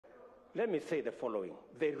let me say the following.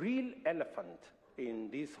 The real elephant in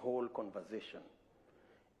this whole conversation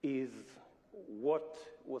is what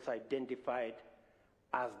was identified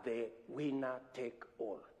as the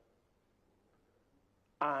winner-take-all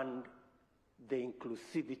and the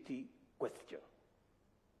inclusivity question.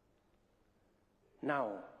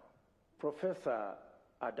 Now, Professor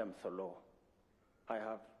Adam Solo, I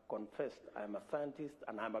have confessed I'm a scientist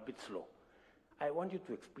and I'm a bit slow. I want you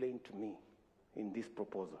to explain to me in this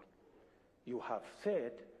proposal. You have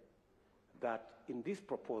said that in this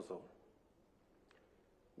proposal,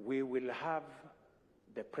 we will have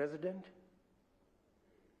the president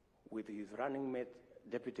with his running mate,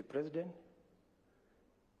 deputy president.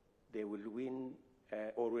 They will win,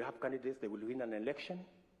 or we have candidates, they will win an election,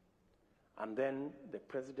 and then the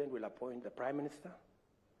president will appoint the prime minister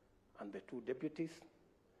and the two deputies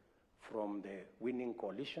from the winning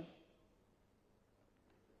coalition.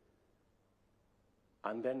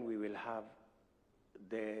 And then we will have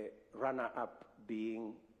the runner-up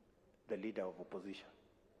being the leader of opposition.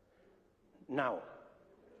 Now,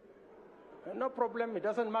 no problem, it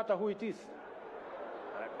doesn't matter who it is.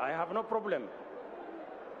 I have no problem.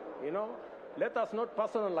 You know, let us not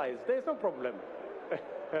personalize, there's no problem.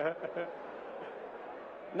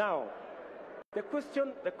 Now, the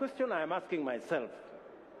question I am asking myself,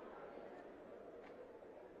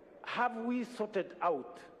 have we sorted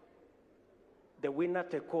out the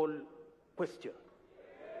winner-take-all question?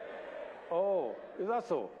 Oh, is that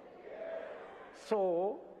so?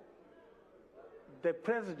 So, the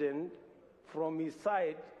president from his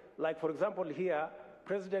side, like for example here,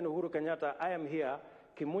 President Uhuru Kenyatta, I am here,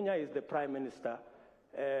 Kimunya is the prime minister,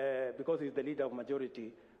 because he's the leader of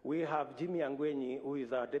majority. We have Jimmy Angwenyi, who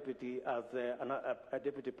is our deputy, as a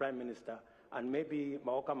deputy prime minister, and maybe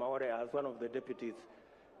Maoka Maore as one of the deputies.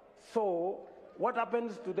 So, what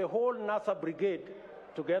happens to the whole NASA brigade,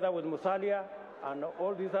 together with Musalia and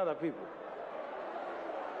all these other people?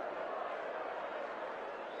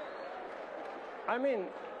 I mean,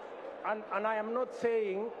 and I am not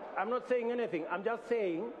saying anything. I'm just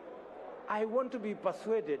saying, I want to be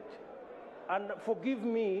persuaded, and forgive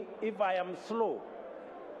me if I am slow.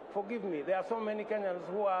 Forgive me. There are so many Kenyans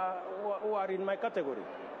who are in my category.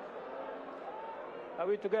 Are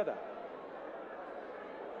we together?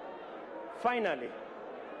 Finally,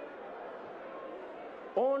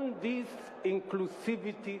 on this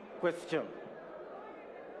inclusivity question,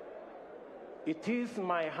 it is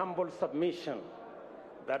my humble submission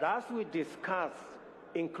that as we discuss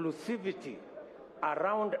inclusivity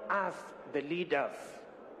around us, the leaders,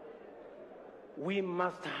 we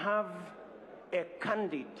must have a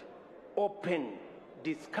candid, open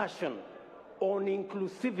discussion on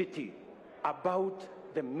inclusivity about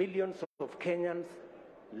the millions of Kenyans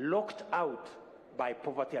locked out by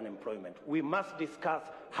poverty and unemployment. We must discuss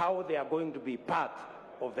how they are going to be part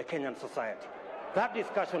of the Kenyan society. That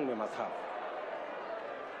discussion we must have.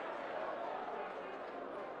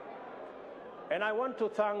 And I want to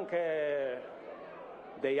thank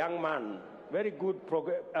the young man, very good,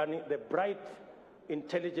 and the bright,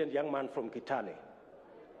 intelligent young man from Kitale,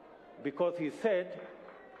 because he said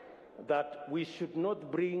that we should not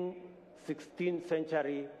bring 16th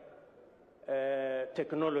century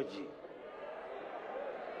technology.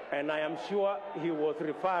 And I am sure he was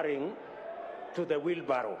referring to the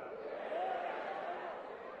wheelbarrow.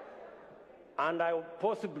 And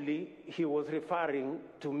possibly he was referring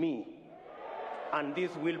to me and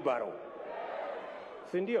this wheelbarrow.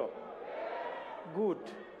 Sindio? Good.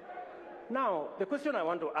 Now, the question I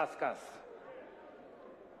want to ask us,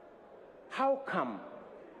 how come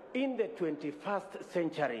in the 21st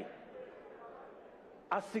century,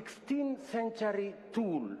 a 16th century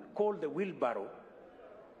tool called the wheelbarrow,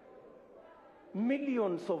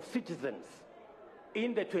 millions of citizens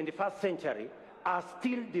in the 21st century are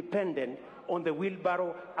still dependent on the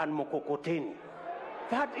wheelbarrow and mokokoteni?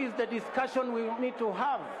 That is the discussion we need to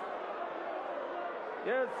have.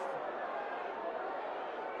 Yes.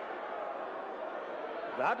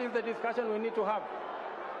 That is the discussion we need to have.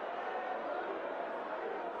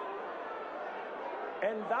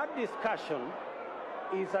 And that discussion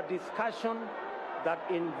is a discussion that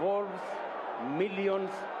involves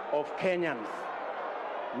millions of Kenyans.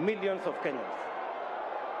 Millions of Kenyans.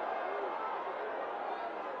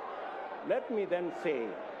 Let me then say,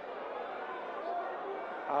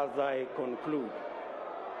 as I conclude,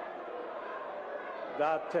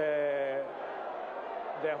 that the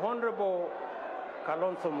Honorable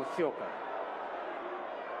Kalonzo Musyoka,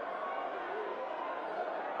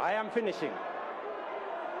 I am finishing.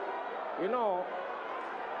 You know,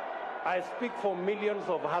 I speak for millions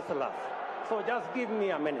of hustlers, so just give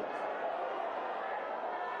me a minute.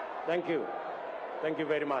 Thank you. Thank you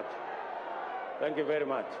very much. Thank you very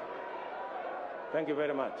much. Thank you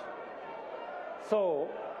very much. So,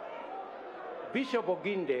 Bishop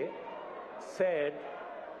Oginde said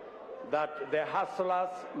that the hustlers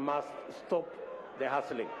must stop the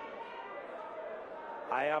hustling.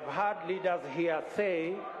 I have heard leaders here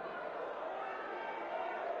say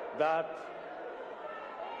that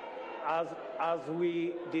as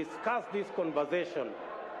we discuss this conversation,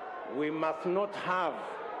 we must not have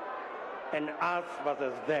an us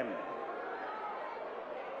versus them.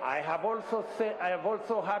 I have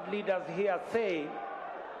also heard leaders here say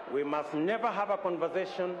we must never have a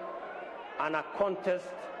conversation and a contest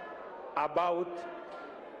about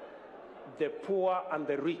the poor and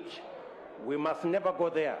the rich. We must never go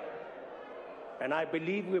there. And I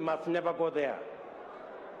believe we must never go there.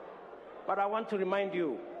 But I want to remind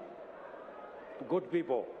you, good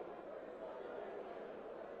people,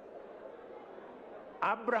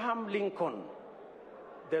 Abraham Lincoln,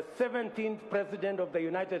 the 17th President of the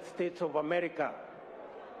United States of America,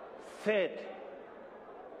 said,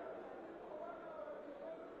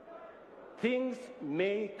 "Things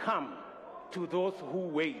may come to those who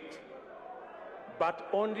wait, but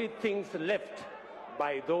only things left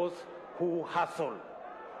by those who hustle."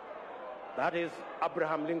 That is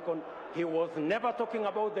Abraham Lincoln. He was never talking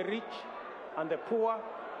about the rich and the poor.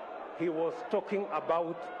 He was talking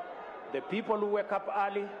about the people who wake up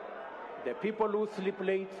early, the people who sleep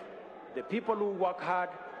late, the people who work hard,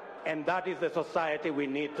 and that is the society we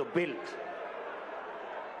need to build.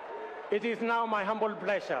 It is now my humble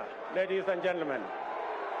pleasure, ladies and gentlemen,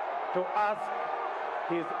 to ask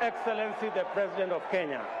His Excellency the President of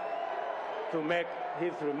Kenya to make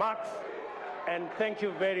his remarks, and thank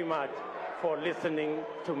you very much for listening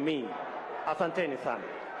to me. Asanteni sana.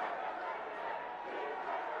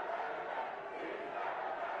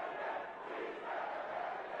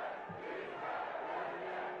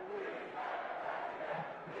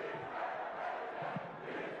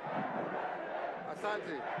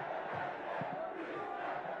 Asante.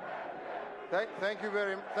 Thank you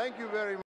very much.